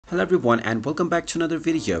Hello everyone and welcome back to another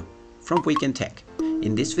video from Wake&Tech.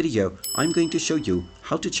 In this video, I'm going to show you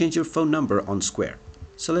how to change your phone number on Square.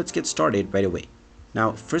 So let's get started right away.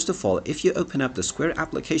 Now, first of all, if you open up the Square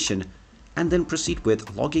application and then proceed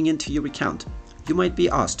with logging into your account, you might be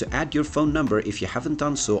asked to add your phone number if you haven't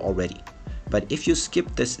done so already. But if you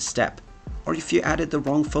skip this step, or if you added the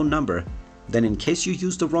wrong phone number, then in case you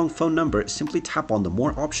use the wrong phone number, simply tap on the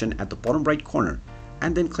More option at the bottom right corner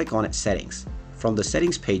and then click on Settings. From the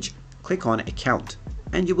settings page, click on Account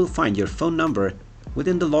and you will find your phone number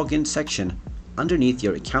within the login section underneath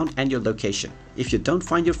your account and your location. If you don't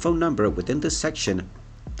find your phone number within this section,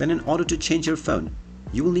 then in order to change your phone,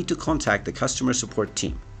 you will need to contact the customer support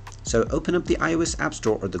team. So open up the iOS App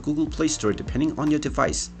Store or the Google Play Store depending on your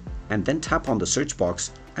device, and then tap on the search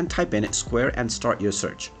box and type in Square and start your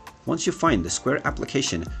search. Once you find the Square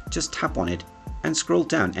application, just tap on it and scroll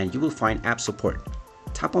down and you will find App Support.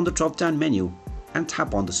 Tap on the drop-down menu and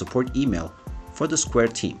tap on the support email for the Square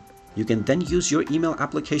team. You can then use your email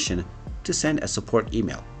application to send a support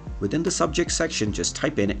email. Within the subject section, just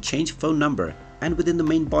type in change phone number, and within the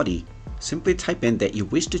main body, simply type in that you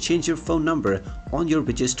wish to change your phone number on your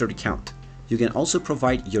registered account. You can also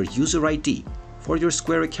provide your user ID for your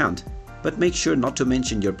Square account, but make sure not to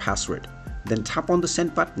mention your password. Then tap on the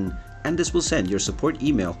send button and this will send your support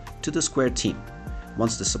email to the Square team.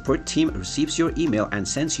 Once the support team receives your email and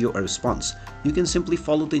sends you a response, you can simply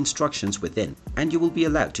follow the instructions within and you will be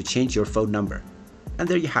allowed to change your phone number. And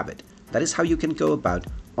there you have it. That is how you can go about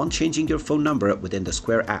on changing your phone number within the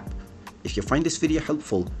Square app. If you find this video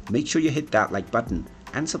helpful, make sure you hit that like button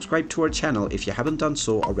and subscribe to our channel if you haven't done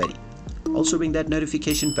so already. Also ring that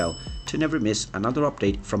notification bell to never miss another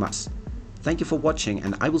update from us. Thank you for watching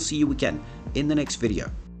and I will see you again in the next video.